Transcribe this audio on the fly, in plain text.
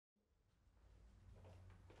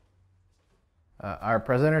Our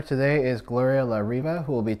presenter today is Gloria Riva,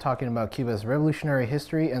 who will be talking about Cuba's revolutionary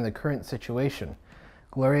history and the current situation.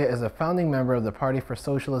 Gloria is a founding member of the Party for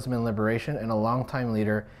Socialism and Liberation and a longtime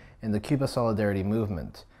leader in the Cuba Solidarity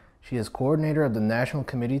movement. She is coordinator of the National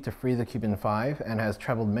Committee to Free the Cuban Five and has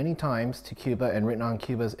traveled many times to Cuba and written on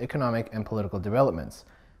Cuba's economic and political developments.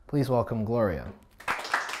 Please welcome Gloria.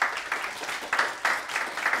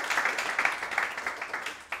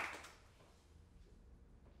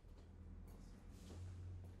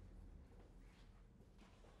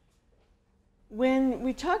 When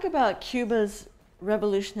we talk about Cuba's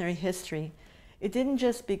revolutionary history, it didn't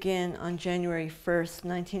just begin on January 1st,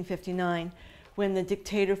 1959, when the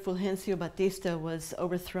dictator Fulgencio Batista was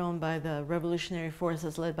overthrown by the revolutionary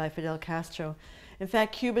forces led by Fidel Castro. In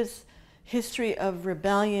fact, Cuba's history of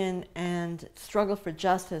rebellion and struggle for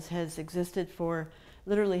justice has existed for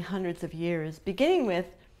literally hundreds of years, beginning with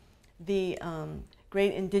the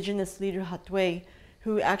great indigenous leader Hatuey,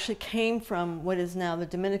 who actually came from what is now the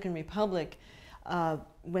Dominican Republic,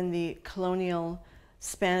 when the colonial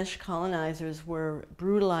Spanish colonizers were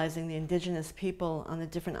brutalizing the indigenous people on the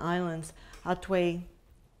different islands. Hatuey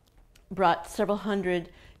brought several hundred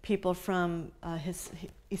people from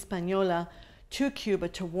Hispaniola to Cuba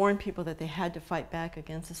to warn people that they had to fight back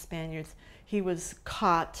against the Spaniards. He was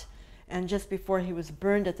caught, and just before he was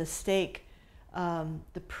burned at the stake,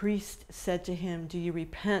 the priest said to him, "Do you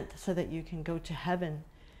repent so that you can go to heaven?"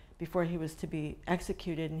 before he was to be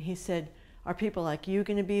executed. And he said, "Are people like you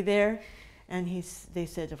going to be there?" And they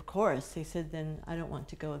said, "Of course." He said, "Then I don't want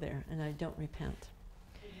to go there, and I don't repent."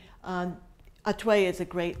 Hatuey is a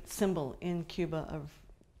great symbol in Cuba of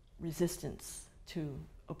resistance to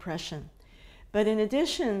oppression. But in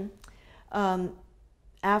addition,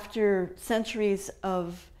 after centuries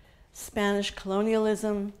of Spanish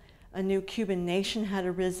colonialism, a new Cuban nation had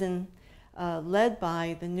arisen, led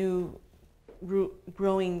by the new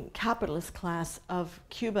growing capitalist class of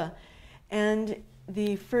Cuba. And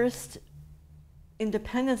the first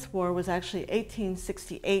independence war was actually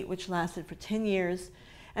 1868, which lasted for 10 years.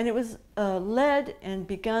 And it was led and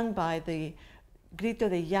begun by the Grito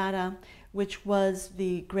de Yara, which was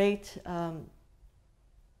the great,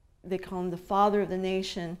 they call him the father of the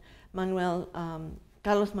nation, Carlos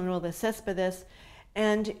Manuel de Céspedes.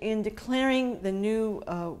 And in declaring the new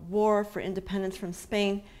war for independence from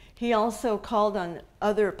Spain, he also called on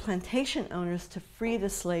other plantation owners to free the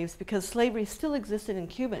slaves, because slavery still existed in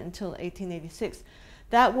Cuba until 1886.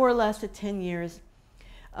 That war lasted 10 years.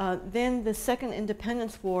 Then the Second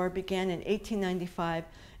Independence War began in 1895,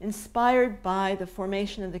 inspired by the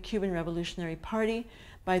formation of the Cuban Revolutionary Party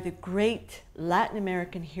by the great Latin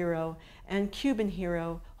American hero and Cuban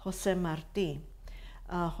hero, José Martí.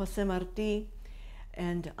 José Martí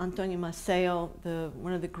and Antonio Maceo,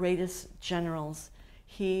 one of the greatest generals,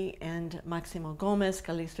 he and Máximo Gómez,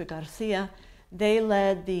 Calixto Garcia, they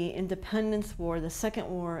led the independence war, the second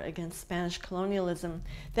war against Spanish colonialism.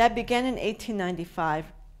 That began in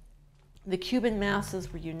 1895. The Cuban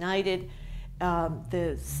masses were united.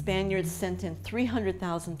 The Spaniards sent in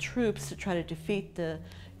 300,000 troops to try to defeat the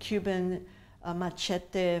Cuban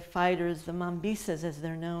machete fighters, the Mambises as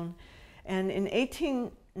they're known. And in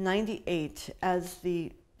 1898, as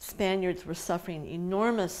the Spaniards were suffering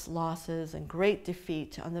enormous losses and great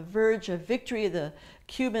defeat, on the verge of victory of the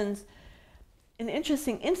Cubans, an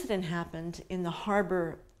interesting incident happened in the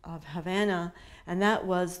harbor of Havana, and that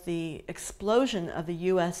was the explosion of the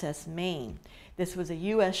USS Maine. This was a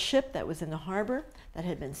US ship that was in the harbor that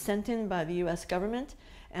had been sent in by the US government,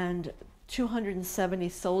 and 270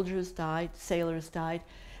 soldiers died, sailors died.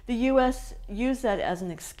 The US used that as an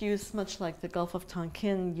excuse, much like the Gulf of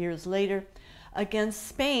Tonkin years later, against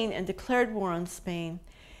Spain, and declared war on Spain.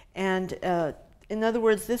 And in other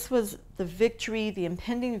words, this was the victory, the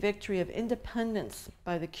impending victory of independence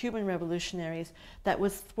by the Cuban revolutionaries that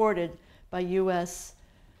was thwarted by US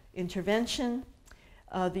intervention.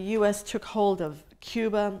 The US took hold of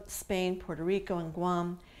Cuba, Spain, Puerto Rico, and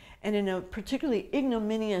Guam, and in a particularly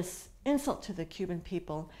ignominious insult to the Cuban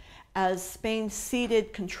people, as Spain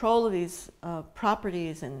ceded control of these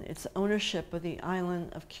properties and its ownership of the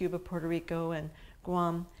island of Cuba, Puerto Rico, and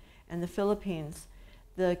Guam, and the Philippines,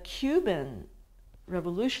 the Cuban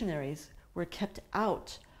revolutionaries were kept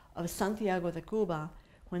out of Santiago de Cuba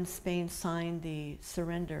when Spain signed the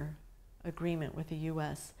surrender agreement with the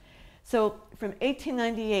US. So from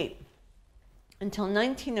 1898 until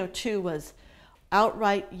 1902 was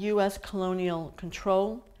outright US colonial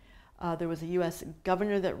control. There was a US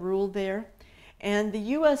governor that ruled there. And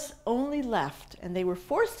the US only left, and they were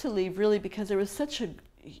forced to leave really because there was such a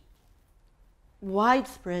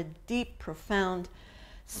widespread, deep, profound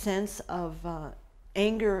sense of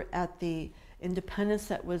anger at the independence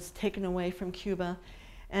that was taken away from Cuba.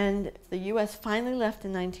 And the U.S. finally left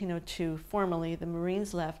in 1902, formally, the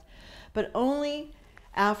Marines left, but only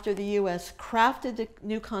after the U.S. crafted the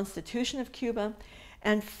new Constitution of Cuba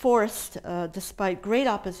and forced, despite great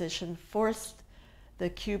opposition, forced the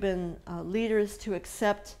Cuban leaders to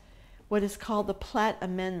accept what is called the Platt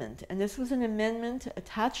Amendment. And this was an amendment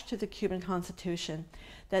attached to the Cuban Constitution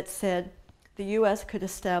that said the U.S. could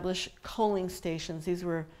establish coaling stations. These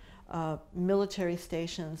were military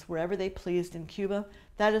stations wherever they pleased in Cuba.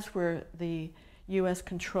 That is where the U.S.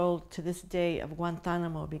 control to this day of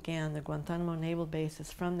Guantanamo began. The Guantanamo Naval Base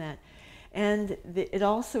is from that. And it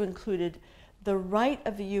also included the right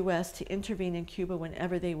of the U.S. to intervene in Cuba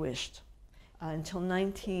whenever they wished. Until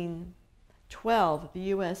 1912, the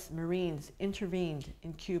U.S. Marines intervened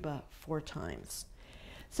in Cuba 4 times.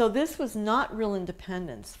 So this was not real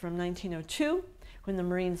independence from 1902, when the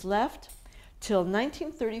Marines left, till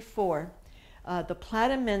 1934. The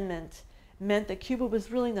Platt Amendment meant that Cuba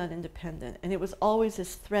was really not independent, and it was always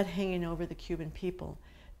this threat hanging over the Cuban people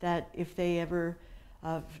that if they ever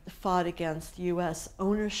fought against U.S.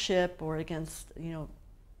 ownership or against,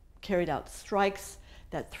 carried out strikes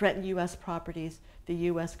that threatened U.S. properties, the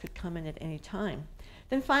U.S. could come in at any time.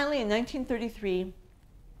 Then finally, in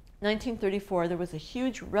 1934, there was a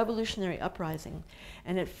huge revolutionary uprising,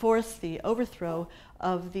 and it forced the overthrow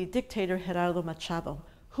of the dictator Gerardo Machado.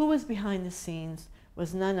 Who was behind the scenes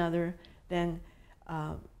was none other than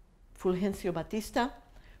Fulgencio Batista,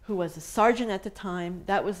 who was a sergeant at the time.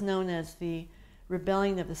 That was known as the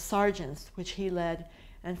Rebellion of the Sergeants, which he led.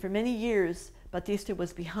 And for many years, Batista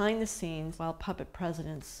was behind the scenes while puppet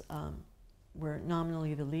presidents were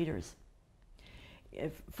nominally the leaders.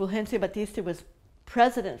 Fulgencio Batista was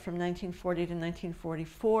president from 1940 to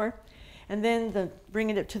 1944. And then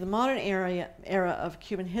bringing it to the modern era of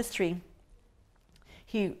Cuban history,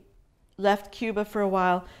 he left Cuba for a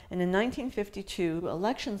while, and in 1952,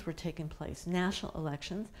 elections were taking place, national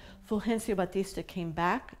elections. Fulgencio Batista came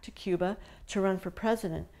back to Cuba to run for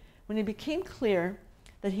president. When it became clear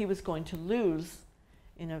that he was going to lose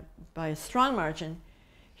by a strong margin,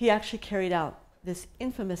 he actually carried out this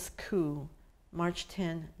infamous coup, March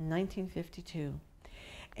 10, 1952.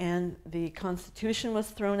 And the Constitution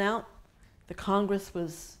was thrown out, the Congress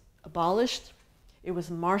was abolished, it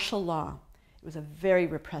was martial law. It was a very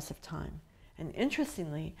repressive time. And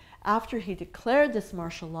interestingly, after he declared this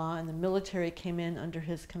martial law and the military came in under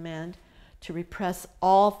his command to repress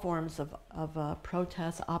all forms of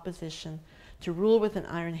protest, opposition, to rule with an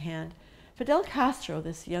iron hand, Fidel Castro,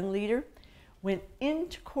 this young leader, went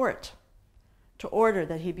into court to order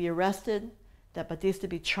that he be arrested, that Batista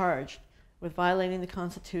be charged with violating the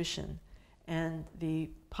Constitution and the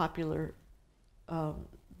popular,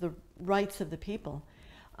 the rights of the people.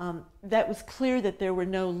 That was clear that there were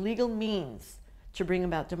no legal means to bring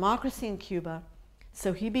about democracy in Cuba,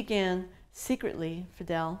 so he began secretly,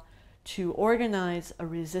 Fidel, to organize a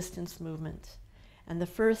resistance movement. And the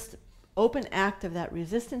first open act of that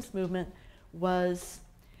resistance movement was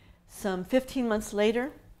some 15 months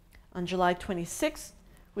later, on July 26th,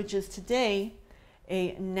 which is today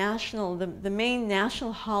a national, the main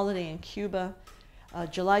national holiday in Cuba,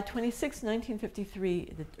 July 26,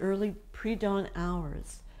 1953, the early pre-dawn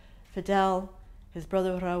hours. Fidel, his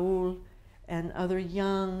brother Raul, and other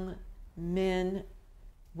young men,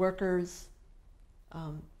 workers,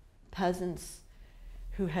 peasants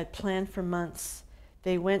who had planned for months,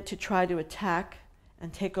 they went to try to attack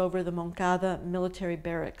and take over the Moncada military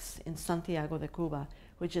barracks in Santiago de Cuba,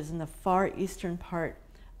 which is in the far eastern part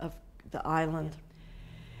of the island.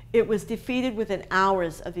 It was defeated within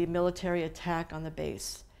hours of the military attack on the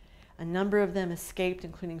base. A number of them escaped,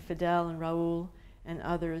 including Fidel and Raul and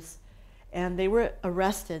others, and they were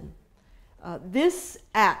arrested. This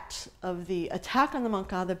act of the attack on the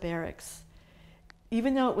Moncada barracks,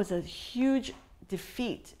 even though it was a huge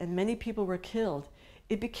defeat and many people were killed,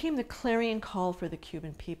 it became the clarion call for the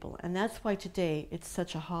Cuban people. And that's why today it's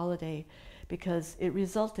such a holiday, because it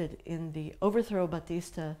resulted in the overthrow of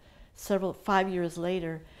Batista 5 years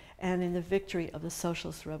later and in the victory of the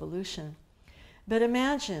socialist revolution. But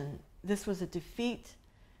imagine, this was a defeat.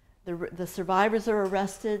 The survivors are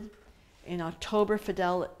arrested. In October,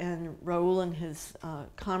 Fidel and Raul and his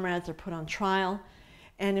comrades are put on trial.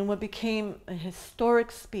 And in what became a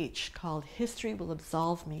historic speech called "History Will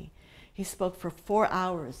Absolve Me," he spoke for 4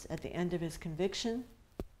 hours at the end of his conviction.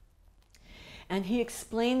 And he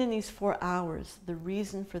explained in these 4 hours the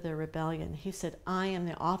reason for their rebellion. He said, I am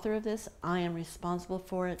the author of this, I am responsible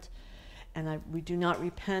for it, and we do not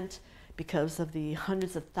repent because of the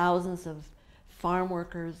hundreds of thousands of farm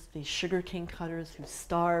workers, the sugarcane cutters who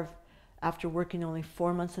starve after working only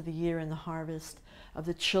 4 months of the year in the harvest, of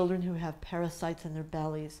the children who have parasites in their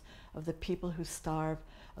bellies, of the people who starve,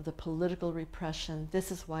 of the political repression.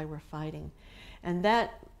 This is why we're fighting. And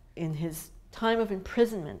that, in his time of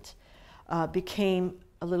imprisonment, became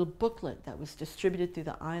a little booklet that was distributed through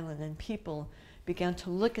the island, and people began to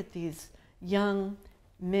look at these young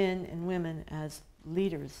men and women as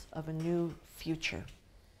leaders of a new future.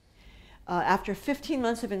 After 15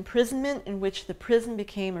 months of imprisonment, in which the prison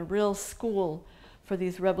became a real school for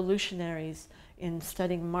these revolutionaries in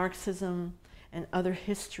studying Marxism and other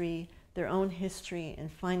history, their own history, and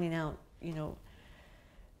finding out,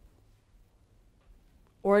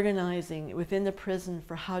 organizing within the prison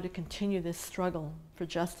for how to continue this struggle for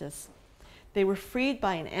justice. They were freed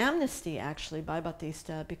by an amnesty, actually, by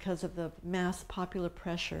Batista because of the mass popular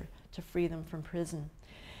pressure to free them from prison.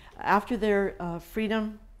 After their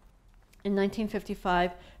freedom, in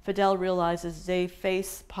 1955, Fidel realizes they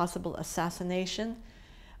face possible assassination.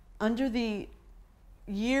 Under the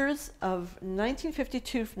years of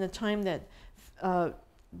 1952, from the time that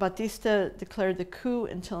Batista declared the coup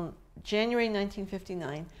until January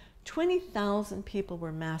 1959, 20,000 people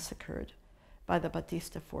were massacred by the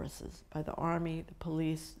Batista forces, by the army, the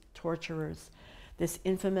police, torturers. This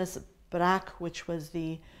infamous BRAC, which was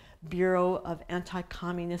the Bureau of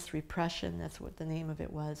Anti-Communist Repression, that's what the name of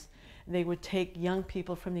it was. They would take young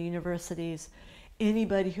people from the universities.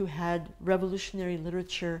 Anybody who had revolutionary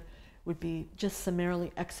literature would be just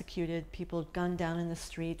summarily executed, people gunned down in the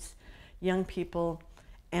streets, young people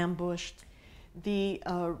ambushed. The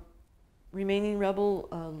remaining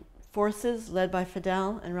rebel forces, led by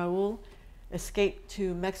Fidel and Raúl, escaped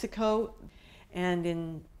to Mexico, and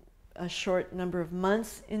in a short number of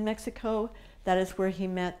months in Mexico, that is where he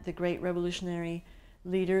met the great revolutionary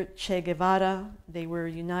leader Che Guevara. They were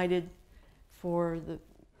united for the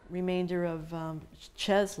remainder of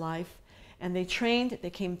Che's life, and they trained. They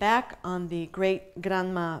came back on the great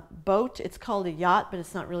Granma boat. It's called a yacht, but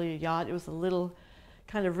it's not really a yacht. It was a little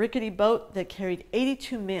kind of rickety boat that carried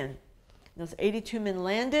 82 men. Those 82 men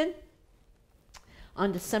landed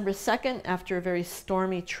on December 2nd after a very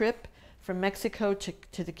stormy trip from Mexico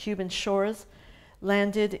to the Cuban shores,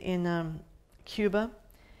 landed in Cuba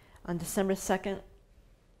on December 2nd,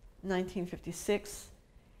 1956,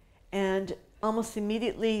 and almost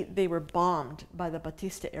immediately they were bombed by the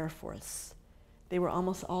Batista Air Force. They were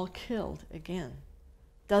almost all killed again.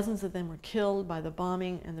 Dozens of them were killed by the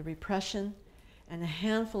bombing and the repression, and a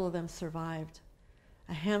handful of them survived.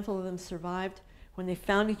 A handful of them survived. When they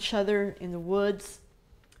found each other in the woods,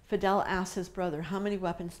 Fidel asked his brother, "How many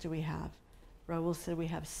weapons do we have?" Raúl said, "We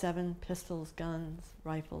have 7 pistols, guns,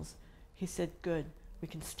 rifles." He said, "Good, we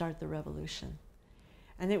can start the revolution."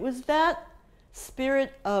 And it was that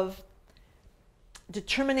spirit of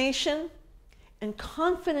determination and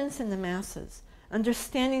confidence in the masses,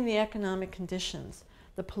 understanding the economic conditions,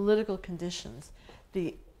 the political conditions,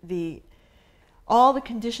 all the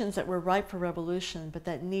conditions that were ripe for revolution, but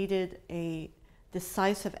that needed a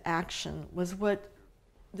decisive action, was what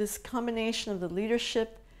this combination of the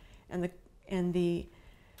leadership and the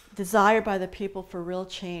desire by the people for real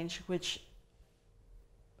change, which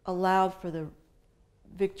allowed for the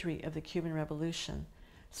victory of the Cuban Revolution.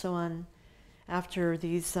 So after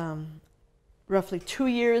these roughly 2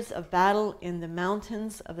 years of battle in the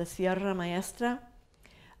mountains of the Sierra Maestra,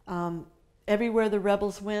 everywhere the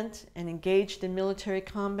rebels went and engaged in military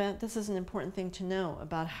combat. This is an important thing to know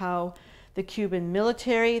about how the Cuban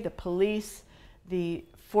military, the police, the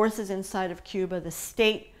forces inside of Cuba, the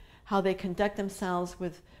state, how they conduct themselves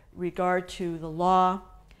with regard to the law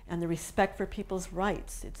and the respect for people's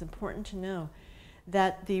rights. It's important to know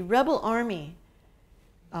that the rebel army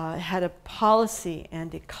had a policy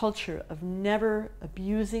and a culture of never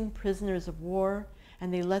abusing prisoners of war,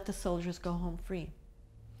 and they let the soldiers go home free.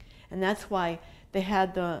 And that's why they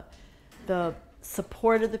had the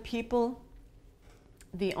support of the people.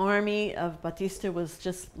 The army of Batista was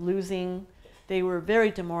just losing. They were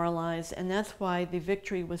very demoralized, and that's why the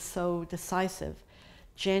victory was so decisive.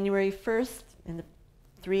 January 1st, in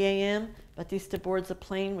 3 a.m., Batista boards a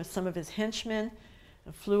plane with some of his henchmen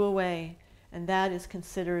and flew away. And that is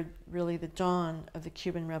considered really the dawn of the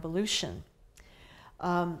Cuban Revolution.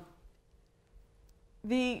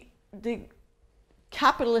 The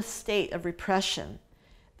capitalist state of repression,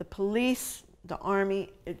 the police, the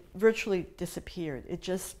army, it virtually disappeared. It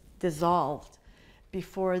just dissolved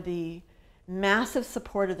before the massive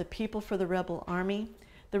support of the people for the rebel army.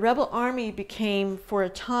 The rebel army became, for a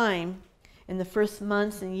time, in the first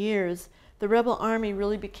months and years, the rebel army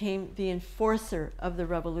really became the enforcer of the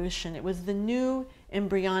revolution. It was the new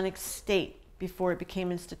embryonic state before it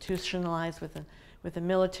became institutionalized with the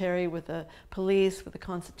military, with the police, with the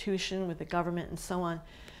constitution, with the government, and so on.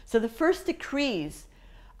 So the first decrees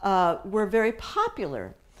were very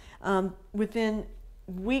popular. Within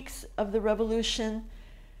weeks of the revolution,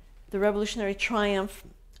 the revolutionary triumph,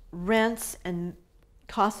 rents and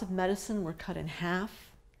costs of medicine were cut in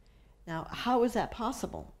half. Now, how was that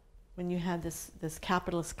possible when you had this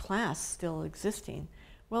capitalist class still existing?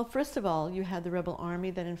 Well, first of all, you had the rebel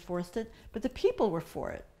army that enforced it, but the people were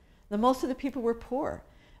for it. Now, most of the people were poor.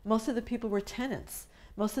 Most of the people were tenants.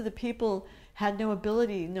 Most of the people had no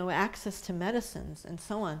ability, no access to medicines, and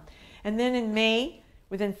so on. And then in May,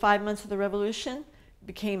 within 5 months of the revolution,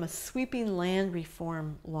 became a sweeping land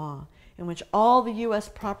reform law in which all the U.S.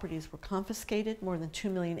 properties were confiscated, more than 2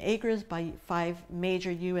 million acres, by 5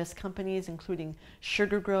 major U.S. companies, including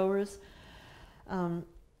sugar growers.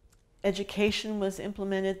 Education was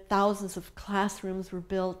implemented, thousands of classrooms were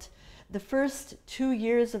built. The first 2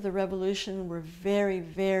 years of the revolution were very,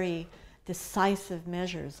 very decisive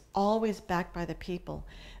measures, always backed by the people.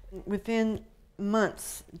 Within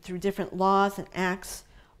months, through different laws and acts,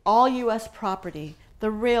 all U.S. property,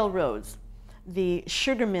 the railroads, the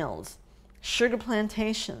sugar mills, sugar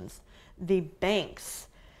plantations, the banks,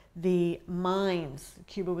 the mines —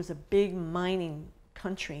 Cuba was a big mining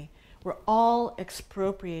country — were all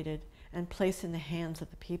expropriated and placed in the hands of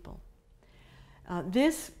the people.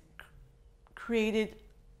 This created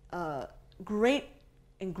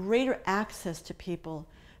greater access to people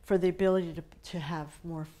for the ability to have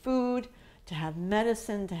more food, to have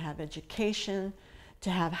medicine, to have education, to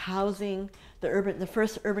have housing. The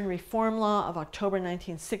first urban reform law of October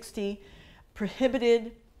 1960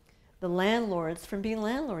 prohibited the landlords from being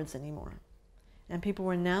landlords anymore. And people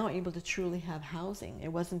were now able to truly have housing.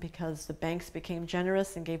 It wasn't because the banks became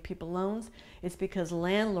generous and gave people loans. It's because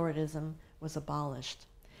landlordism was abolished.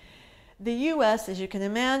 The U.S., as you can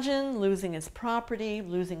imagine, losing its property,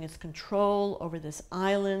 losing its control over this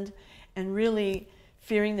island, and really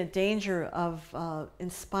fearing the danger of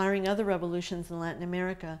inspiring other revolutions in Latin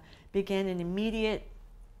America, began an immediate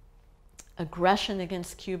aggression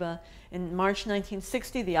against Cuba. In March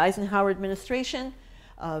 1960, the Eisenhower administration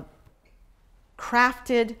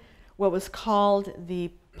crafted what was called the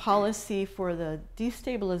policy for the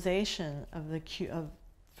destabilization of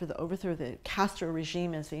for the overthrow of the Castro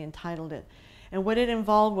regime, as they entitled it. And what it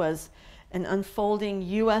involved was an unfolding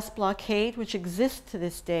U.S. blockade, which exists to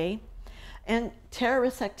this day, and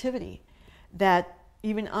terrorist activity that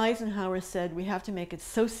even Eisenhower said we have to make it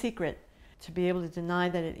so secret to be able to deny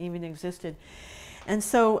that it even existed. And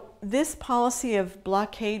so this policy of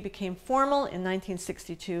blockade became formal in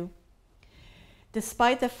 1962,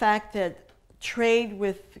 despite the fact that trade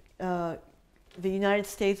with the United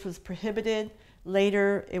States was prohibited.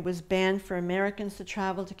 Later, it was banned for Americans to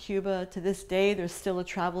travel to Cuba. To this day, there's still a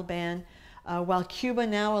travel ban. While Cuba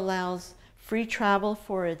now allows free travel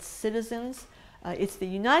for its citizens, it's the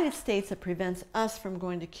United States that prevents us from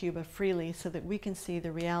going to Cuba freely so that we can see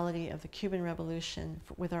the reality of the Cuban Revolution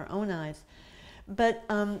with our own eyes. But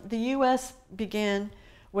the U.S. began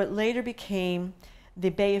what later became the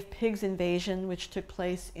Bay of Pigs invasion, which took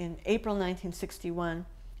place in April 1961.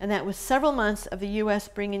 And that was several months of the U.S.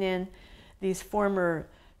 bringing in these former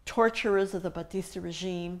torturers of the Batista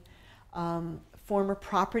regime, former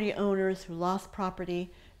property owners who lost property.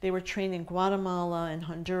 They were trained in Guatemala and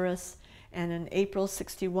Honduras. And in April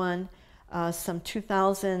 '61, some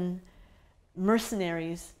 2,000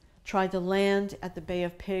 mercenaries tried to land at the Bay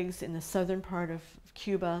of Pigs in the southern part of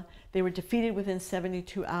Cuba. They were defeated within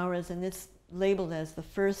 72 hours, and it's labeled as the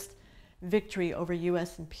first victory over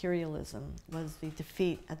U.S. imperialism, was the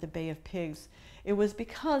defeat at the Bay of Pigs. It was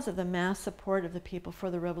because of the mass support of the people for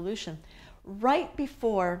the revolution. Right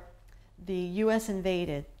before the U.S.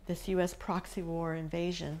 invaded, this U.S. proxy war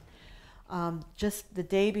invasion, just the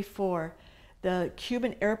day before, the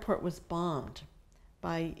Cuban airport was bombed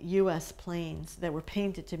by U.S. planes that were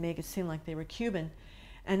painted to make it seem like they were Cuban,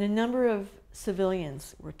 and a number of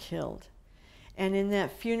civilians were killed. And in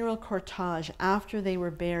that funeral cortege, after they were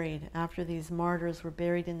buried, after these martyrs were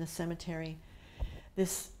buried in the cemetery,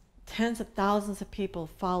 tens of thousands of people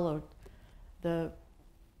followed the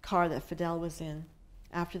car that Fidel was in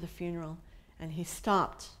after the funeral, and he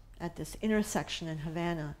stopped at this intersection in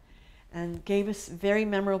Havana and gave us a very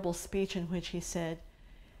memorable speech in which he said,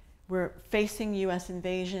 "We're facing U.S.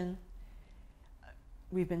 invasion.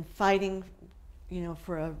 We've been fighting,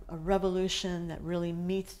 for a revolution that really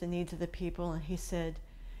meets the needs of the people." And he said,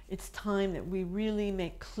 "It's time that we really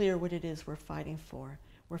make clear what it is we're fighting for.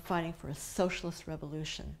 We're fighting for a socialist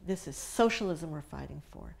revolution. This is socialism we're fighting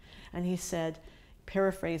for." And he said,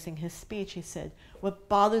 paraphrasing his speech, he said, "What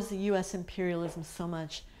bothers the U.S. imperialism so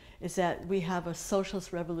much is that we have a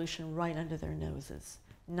socialist revolution right under their noses,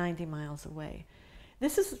 90 miles away.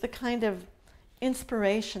 This is the kind of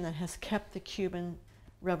inspiration that has kept the Cuban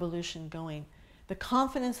Revolution going. The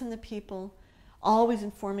confidence in the people, always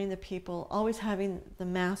informing the people, always having the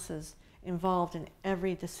masses involved in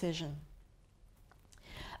every decision.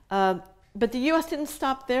 But the U.S. didn't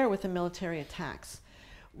stop there with the military attacks.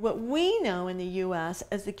 What we know in the U.S.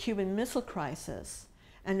 as the Cuban Missile Crisis,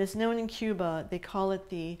 and is known in Cuba, they call it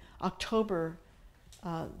the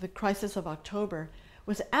Crisis of October,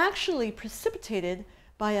 was actually precipitated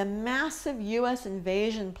by a massive U.S.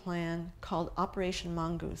 invasion plan called Operation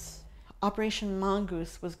Mongoose. Operation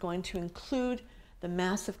Mongoose was going to include the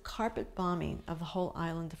massive carpet bombing of the whole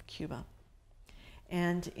island of Cuba.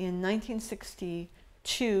 And in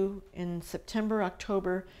 1962, in September,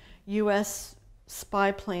 October, U.S.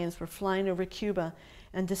 spy planes were flying over Cuba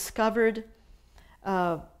and discovered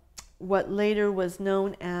what later was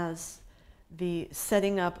known as the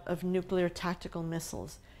setting up of nuclear tactical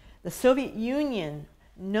missiles. The Soviet Union,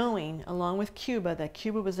 knowing, along with Cuba, that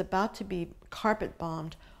Cuba was about to be carpet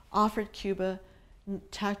bombed, offered Cuba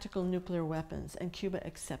tactical nuclear weapons, and Cuba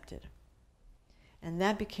accepted. And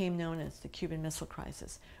that became known as the Cuban Missile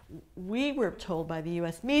Crisis. We were told by the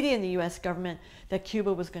U.S. media and the U.S. government that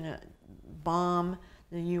Cuba was going to bomb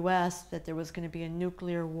the U.S., that there was going to be a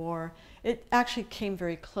nuclear war. It actually came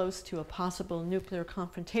very close to a possible nuclear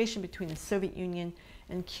confrontation between the Soviet Union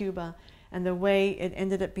and Cuba. And the way it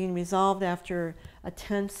ended up being resolved after a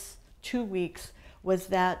tense 2 weeks was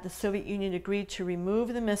that the Soviet Union agreed to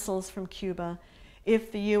remove the missiles from Cuba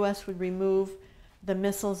if the U.S. would remove the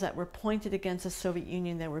missiles that were pointed against the Soviet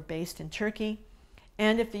Union that were based in Turkey,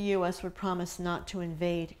 and if the U.S. would promise not to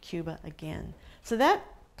invade Cuba again. So that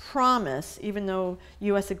promise, even though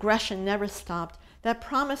U.S. aggression never stopped, that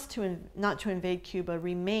promise not to invade Cuba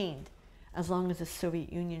remained as long as the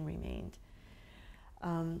Soviet Union remained.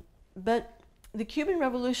 But the Cuban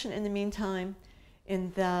Revolution, in the meantime,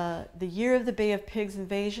 in the year of the Bay of Pigs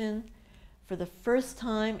invasion, for the first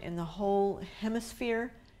time in the whole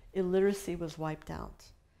hemisphere, illiteracy was wiped out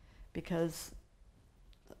because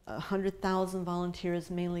 100,000 volunteers,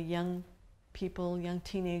 mainly young people, young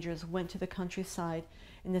teenagers, went to the countryside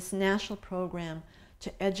in this national program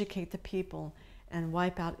to educate the people and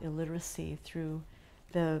wipe out illiteracy through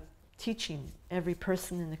the teaching every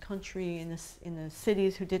person in the country, in the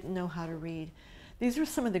cities who didn't know how to read. These were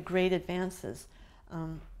some of the great advances.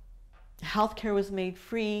 Healthcare was made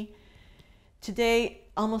free. Today,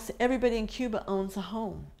 almost everybody in Cuba owns a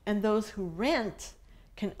home, and those who rent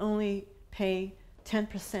can only pay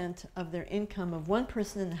 10% of their income of one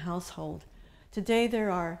person in the household. Today,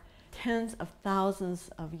 there are tens of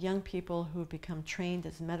thousands of young people who have become trained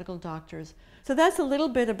as medical doctors. So that's a little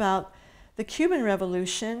bit about the Cuban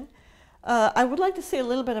Revolution. I would like to say a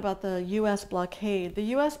little bit about the U.S. blockade. The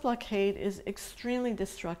U.S. blockade is extremely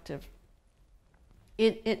destructive.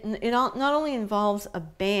 It not only involves a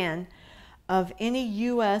ban of any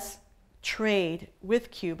U.S. trade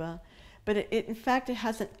with Cuba, but in fact it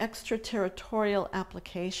has an extraterritorial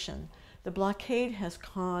application. The blockade has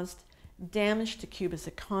caused damage to Cuba's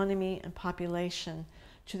economy and population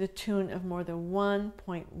to the tune of more than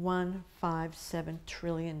 $1.157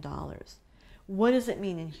 trillion. What does it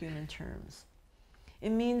mean in human terms?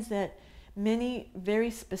 It means that many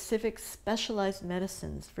very specific specialized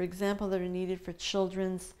medicines, for example, that are needed for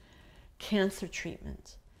children's cancer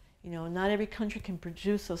treatment. You know, not every country can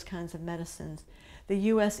produce those kinds of medicines. The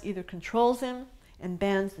U.S. either controls them and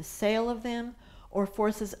bans the sale of them or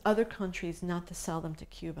forces other countries not to sell them to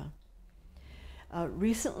Cuba.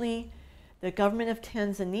 Recently, the government of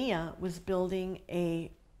Tanzania was building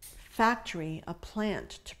a factory, a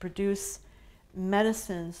plant to produce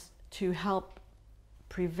medicines to help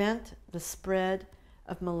prevent the spread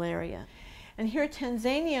of malaria. And here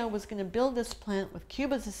Tanzania was going to build this plant with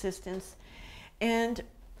Cuba's assistance, and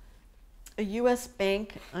a U.S.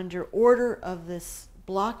 bank, under order of this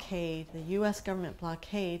blockade, the U.S. government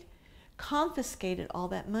blockade, confiscated all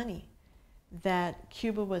that money that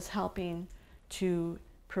Cuba was helping to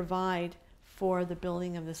provide for the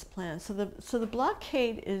building of this plant. So the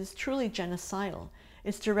blockade is truly genocidal.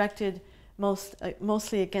 It's directed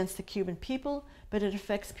mostly against the Cuban people, but it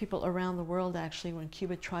affects people around the world actually when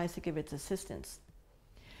Cuba tries to give its assistance.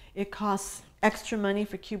 It costs extra money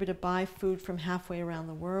for Cuba to buy food from halfway around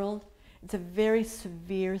the world. It's a very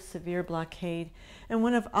severe, severe blockade. And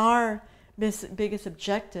one of our biggest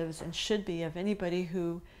objectives, and should be, of anybody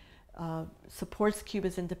who supports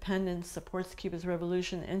Cuba's independence, supports Cuba's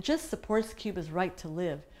revolution, and just supports Cuba's right to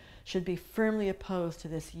live, should be firmly opposed to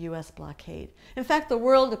this U.S. blockade. In fact, the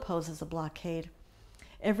world opposes a blockade.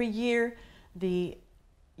 Every year, the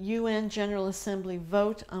UN General Assembly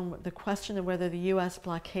vote on the question of whether the U.S.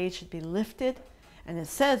 blockade should be lifted, and it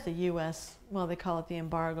says the U.S., well, they call it the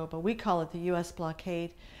embargo, but we call it the U.S.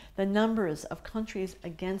 blockade, the numbers of countries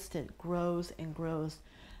against it grows and grows.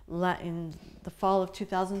 In the fall of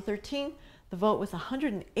 2013, the vote was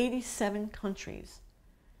 187 countries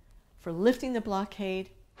for lifting the blockade,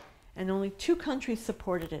 and only 2 countries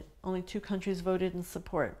supported it. Only 2 countries voted in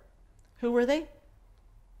support. Who were they?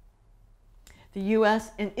 The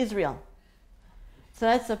U.S. and Israel. So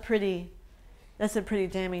that's a pretty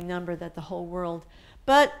damning number that the whole world.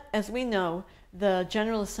 But as we know, the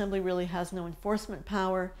General Assembly really has no enforcement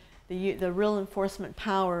power. The real enforcement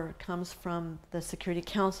power comes from the Security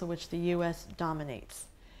Council, which the U.S. dominates.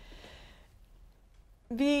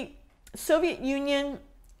 The Soviet Union,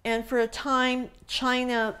 and for a time,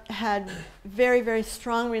 China had very, very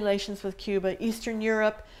strong relations with Cuba. Eastern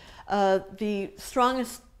Europe, the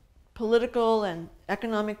strongest political and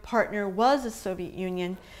economic partner was the Soviet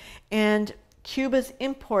Union, and Cuba's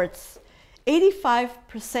imports,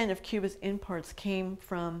 85% of Cuba's imports came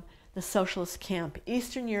from the socialist camp,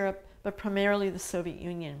 Eastern Europe, but primarily the Soviet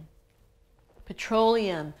Union.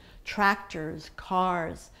 Petroleum, tractors,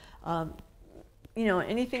 cars,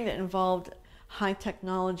 anything that involved high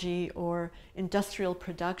technology or industrial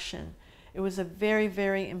production. It was a very,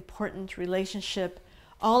 very important relationship.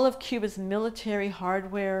 All of Cuba's military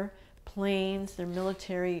hardware, planes, their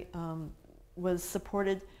military was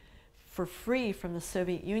supported for free from the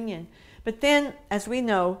Soviet Union. But then, as we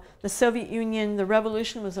know, the Soviet Union, the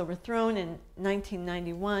revolution was overthrown in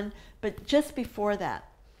 1991, but just before that,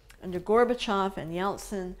 under Gorbachev and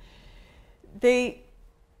Yeltsin, they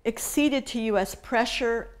acceded to U.S.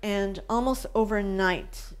 pressure, and almost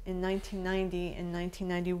overnight in 1990 and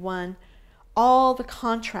 1991, all the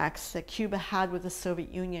contracts that Cuba had with the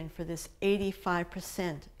Soviet Union for this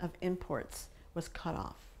 85% of imports was cut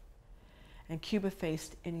off. And Cuba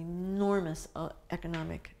faced an enormous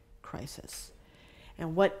economic crisis.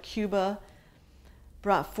 And what Cuba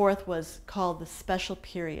brought forth was called the special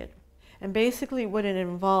period. And basically what it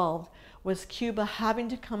involved was Cuba having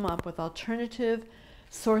to come up with alternative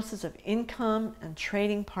sources of income and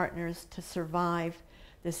trading partners to survive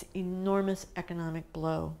this enormous economic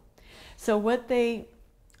blow. So what they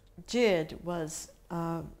did was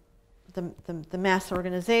the mass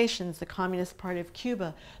organizations, the Communist Party of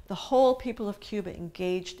Cuba, the whole people of Cuba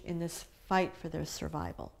engaged in this fight for their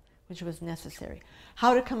survival, which was necessary.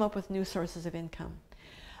 How to come up with new sources of income.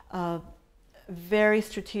 Very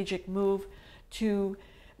strategic move to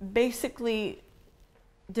basically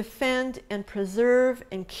defend and preserve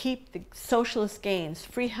and keep the socialist gains,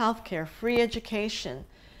 free healthcare, free education,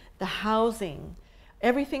 the housing,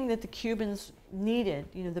 everything that the Cubans needed,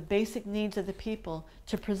 the basic needs of the people.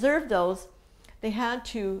 To preserve those, they had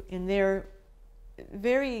to, in their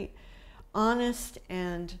very honest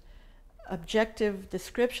and objective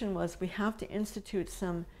description was, we have to institute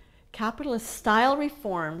some capitalist-style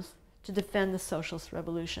reforms to defend the socialist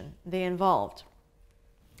revolution. They involved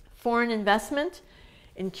foreign investment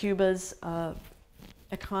in Cuba's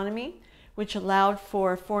economy, which allowed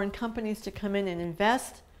for foreign companies to come in and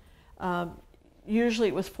invest. Usually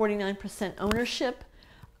it was 49% ownership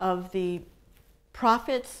of the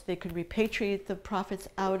profits. They could repatriate the profits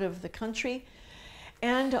out of the country.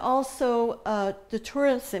 And also the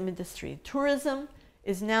tourism industry. Tourism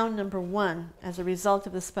is now #1 as a result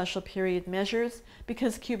of the special period measures,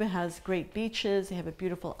 because Cuba has great beaches, they have a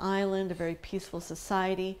beautiful island, a very peaceful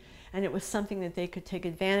society, and it was something that they could take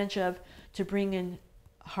advantage of to bring in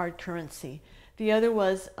hard currency. The other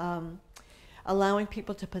was allowing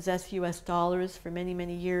people to possess US dollars. For many,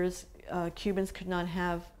 many years, Cubans could not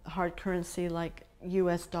have hard currency like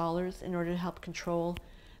US dollars in order to help control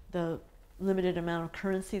the limited amount of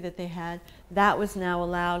currency that they had. That was now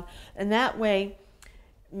allowed. And that way,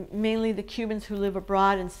 mainly the Cubans who live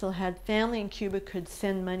abroad and still had family in Cuba could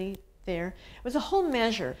send money there. It was a whole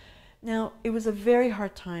measure. Now, it was a very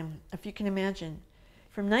hard time, if you can imagine.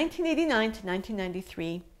 From 1989 to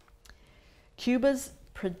 1993, Cuba's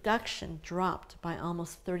production dropped by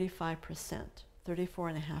almost 35%,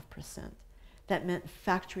 34.5%. That meant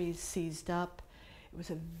factories seized up. It was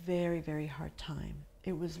a very, very hard time.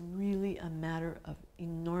 It was really a matter of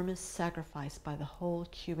enormous sacrifice by the whole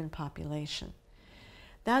Cuban population.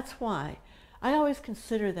 That's why I always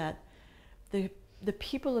consider that the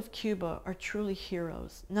people of Cuba are truly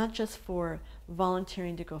heroes, not just for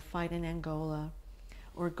volunteering to go fight in Angola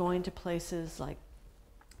or going to places like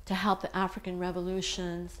to help the African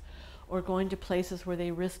revolutions, or going to places where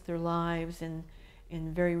they risked their lives in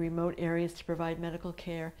very remote areas to provide medical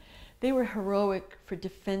care. They were heroic for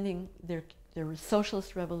defending their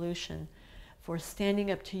socialist revolution for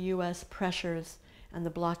standing up to U.S. pressures and the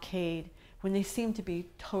blockade when they seemed to be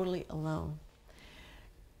totally alone.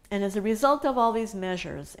 And as a result of all these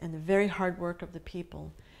measures and the very hard work of the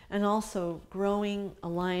people, and also growing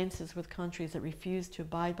alliances with countries that refused to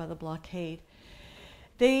abide by the blockade,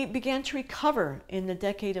 they began to recover in the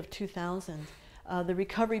decade of 2000. The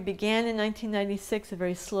recovery began in 1996, a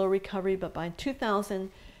very slow recovery, but by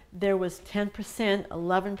 2000 there was 10%,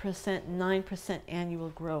 11%, 9% annual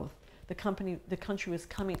growth. The country was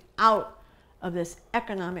coming out of this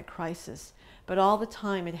economic crisis, but all the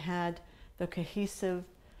time it had the cohesive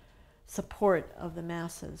support of the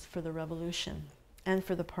masses for the revolution and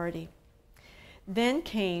for the party. Then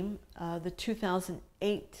came the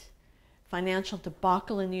 2008 financial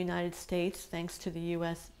debacle in the United States, thanks to the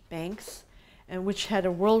US banks, and which had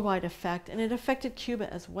a worldwide effect, and it affected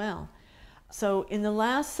Cuba as well. So in the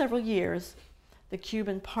last several years, the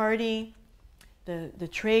Cuban party, the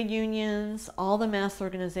trade unions, all the mass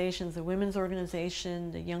organizations, the women's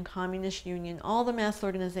organization, the Young Communist Union, all the mass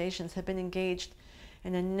organizations have been engaged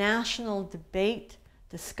in a national debate,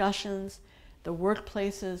 discussions, the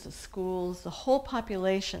workplaces, the schools, the whole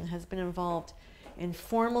population has been involved in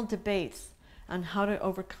formal debates on how to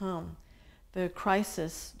overcome the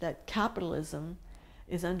crisis that capitalism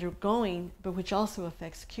is undergoing, but which also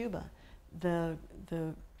affects Cuba. The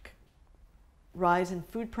rise in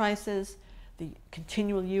food prices, the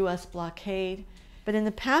continual US blockade. But in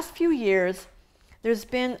the past few years, there's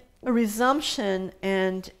been a resumption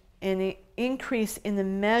and an increase in the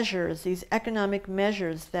measures, these economic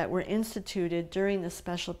measures that were instituted during the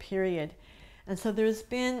special period. And so there's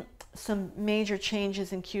been some major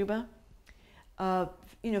changes in Cuba.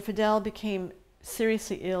 Fidel became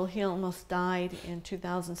seriously ill. He almost died in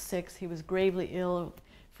 2006. He was gravely ill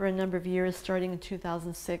for a number of years, starting in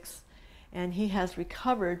 2006. And he has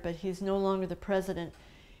recovered, but he's no longer the president.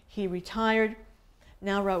 He retired.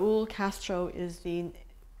 Now Raul Castro is the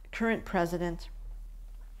current president.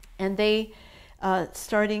 And they,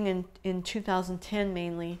 starting in 2010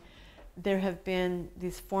 mainly, there have been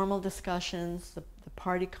these formal discussions, the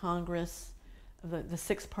party congress, the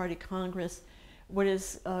six-party congress, what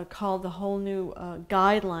is called the whole new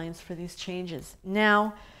guidelines for these changes.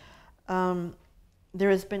 Now, there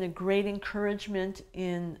has been a great encouragement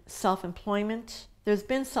in self-employment. There's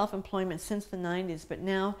been self-employment since the 90s, but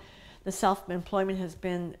now the self-employment has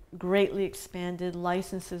been greatly expanded.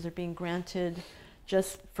 Licenses are being granted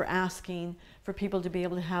just for asking for people to be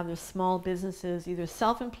able to have their small businesses, either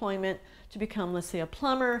self-employment to become, let's say, a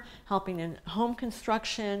plumber, helping in home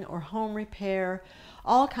construction or home repair,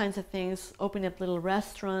 all kinds of things, opening up little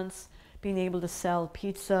restaurants, being able to sell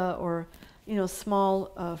pizza or,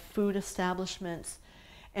 small food establishments.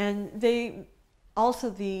 And they also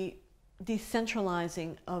the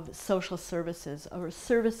decentralizing of social services, or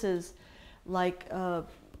services like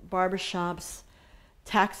barbershops,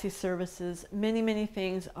 taxi services, many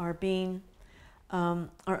things are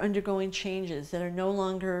undergoing changes that are no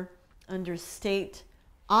longer under state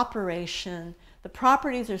operation. The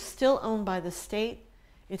properties are still owned by the state.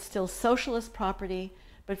 It's still socialist property,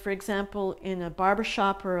 but for example, in a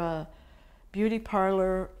barbershop or a beauty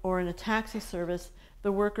parlor or in a taxi service,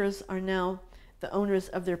 the workers are now the owners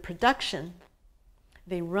of their production.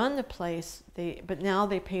 They run the place, but now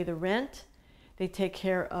they pay the rent. They take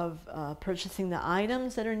care of purchasing the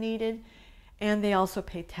items that are needed, and they also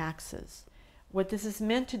pay taxes. What this is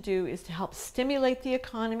meant to do is to help stimulate the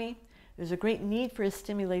economy. There's a great need for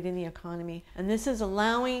stimulating the economy, and this is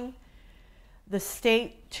allowing the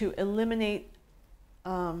state to eliminate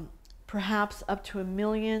perhaps up to 1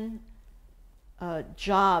 million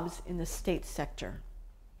jobs in the state sector.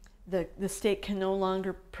 The state can no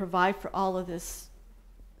longer provide for all of this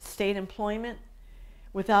state employment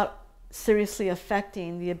without seriously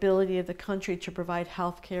affecting the ability of the country to provide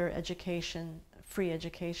health care, education, free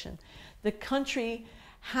education. The country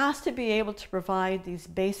has to be able to provide these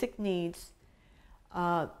basic needs,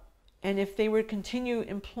 and if they were to continue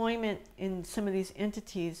employment in some of these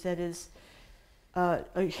entities, that is a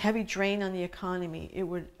heavy drain on the economy, it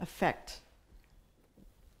would affect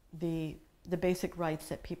the basic rights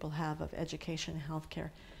that people have of education and health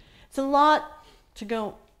care. It's a lot to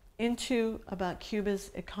go into about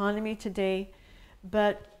Cuba's economy today,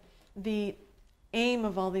 but the aim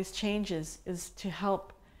of all these changes is to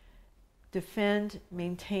help defend,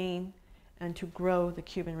 maintain, and to grow the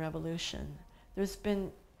Cuban Revolution. There's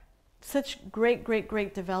been such great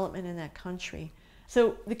development in that country.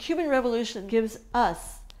 So the Cuban Revolution gives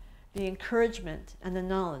us the encouragement and the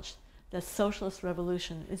knowledge that socialist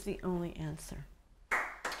revolution is the only answer.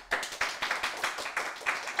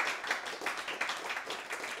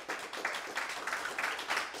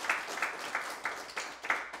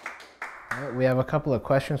 We have a couple of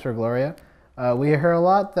questions for Gloria. We hear a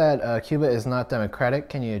lot that Cuba is not democratic.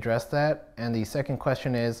 Can you address that? And the second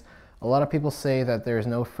question is, a lot of people say that there is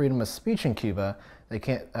no freedom of speech in Cuba.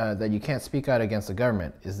 That you can't speak out against the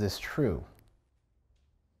government. Is this true?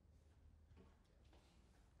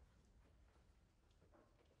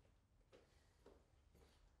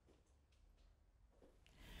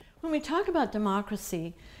 When we talk about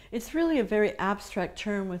democracy, it's really a very abstract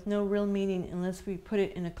term with no real meaning unless we put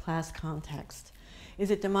it in a class context.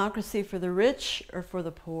 Is it democracy for the rich or for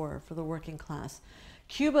the poor, for the working class?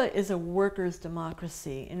 Cuba is a workers'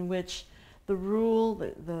 democracy in which the rule,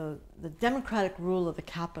 the democratic rule of the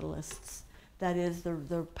capitalists, that is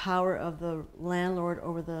the power of the landlord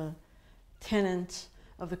over the tenant,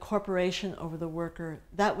 of the corporation over the worker,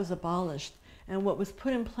 that was abolished. And what was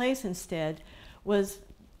put in place instead was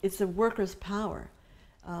it's a workers' power.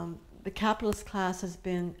 The capitalist class has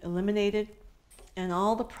been eliminated, and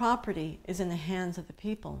all the property is in the hands of the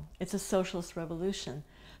people. It's a socialist revolution.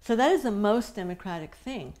 So that is the most democratic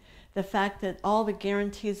thing. The fact that all the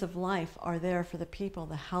guarantees of life are there for the people,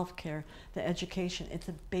 the health care, the education. It's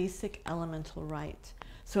a basic elemental right.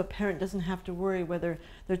 So a parent doesn't have to worry whether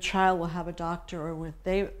their child will have a doctor or whether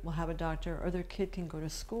they will have a doctor or their kid can go to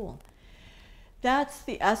school. That's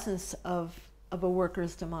the essence of a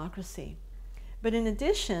workers' democracy. But in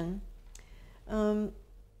addition, a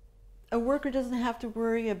worker doesn't have to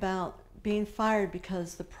worry about being fired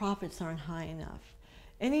because the profits aren't high enough.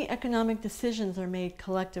 Any economic decisions are made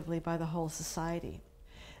collectively by the whole society.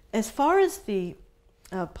 As far as the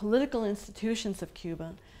political institutions of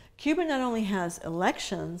Cuba, Cuba not only has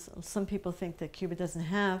elections, some people think that Cuba doesn't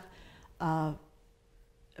have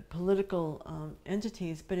political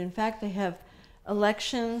entities, but in fact they have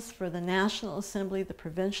elections for the National Assembly, the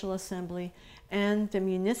Provincial Assembly, and the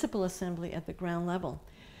Municipal Assembly at the ground level.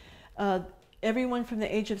 Everyone from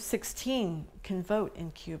the age of 16 can vote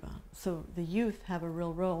in Cuba, so the youth have a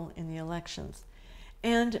real role in the elections.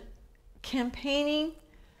 And campaigning,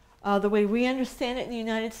 the way we understand it in the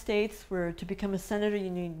United States, where to become a senator you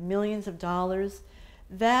need millions of dollars,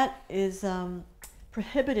 that is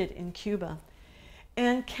prohibited in Cuba.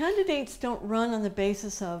 And candidates don't run on the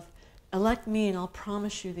basis of elect me and I'll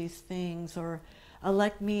promise you these things, or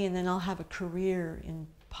elect me and then I'll have a career in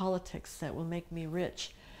politics that will make me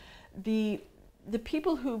rich. The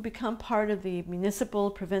people who become part of the municipal,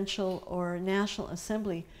 provincial, or national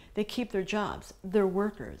assembly, they keep their jobs. They're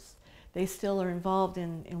workers. They still are involved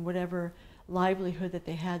in whatever livelihood that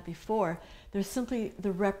they had before. They're simply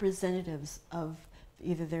the representatives of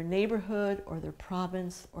either their neighborhood or their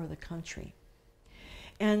province or the country.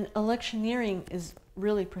 And electioneering is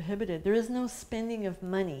really prohibited. There is no spending of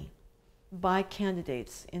money by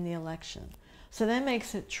candidates in the election. So that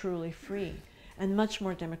makes it truly free and much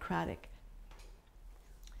more democratic.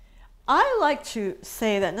 I like to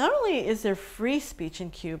say that not only is there free speech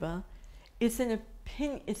in Cuba, it's an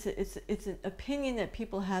opinion that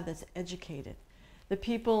people have that's educated. The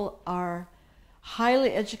people are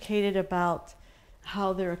highly educated about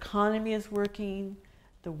how their economy is working,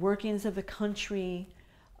 the workings of the country,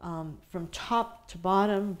 from top to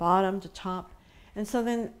bottom, bottom to top. And so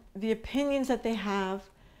then the opinions that they have,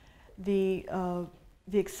 the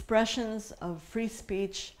expressions of free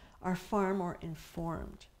speech are far more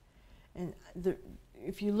informed. And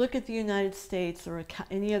if you look at the United States or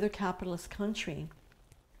any other capitalist country,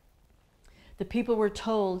 the people were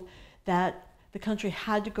told that the country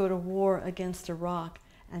had to go to war against Iraq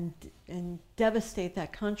and devastate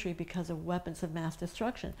that country because of weapons of mass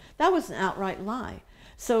destruction. That was an outright lie.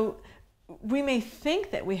 So we may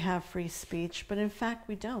think that we have free speech, but in fact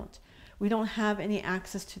we don't. We don't have any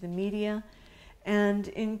access to the media. And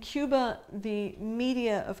in Cuba, the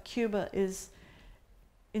media of Cuba is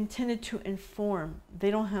intended to inform. They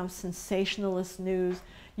don't have sensationalist news.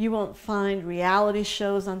 You won't find reality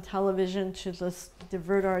shows on television to just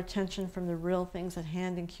divert our attention from the real things at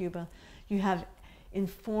hand in Cuba. You have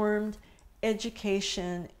informed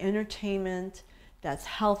education, entertainment that's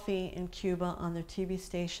healthy in Cuba on their TV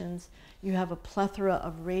stations. You have a plethora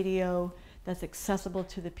of radio that's accessible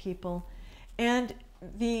to the people. And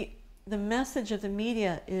the message of the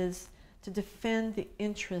media is to defend the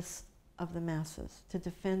interests of the masses, to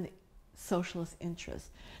defend the socialist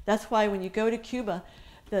interests. That's why when you go to Cuba,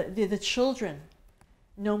 the children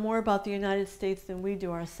know more about the United States than we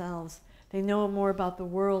do ourselves. They know more about the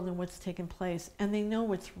world and what's taken place, and they know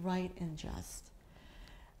what's right and just.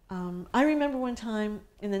 I remember one time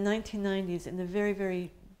in the 1990s, in the very,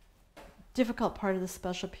 very difficult part of the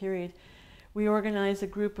special period, we organized a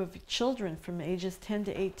group of children from ages 10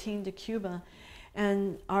 to 18 to Cuba,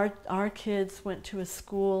 and our kids went to a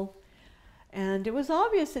school And it was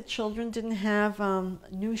obvious that children didn't have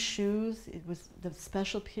new shoes. It was the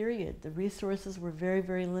special period. The resources were very,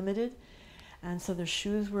 very limited. And so their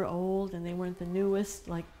shoes were old and they weren't the newest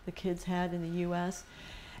like the kids had in the US.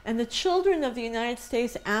 And the children of the United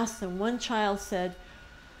States asked them, one child said,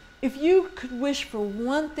 if you could wish for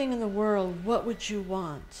one thing in the world, what would you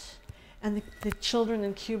want? And the children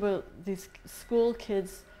in Cuba, these school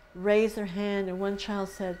kids, raised their hand, and one child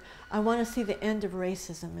said, I want to see the end of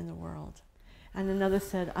racism in the world. And another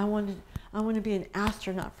said, I want to be an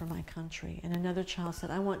astronaut for my country. And another child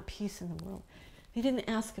said, I want peace in the world. They didn't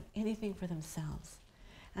ask of anything for themselves.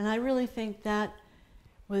 And I really think that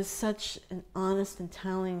was such an honest and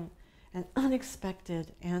telling and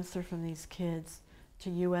unexpected answer from these kids to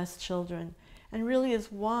US children, and really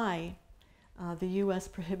is why the US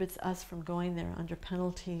prohibits us from going there under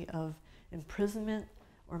penalty of imprisonment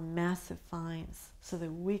or massive fines, so that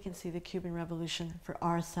we can see the Cuban Revolution for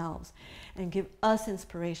ourselves and give us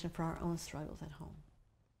inspiration for our own struggles at home.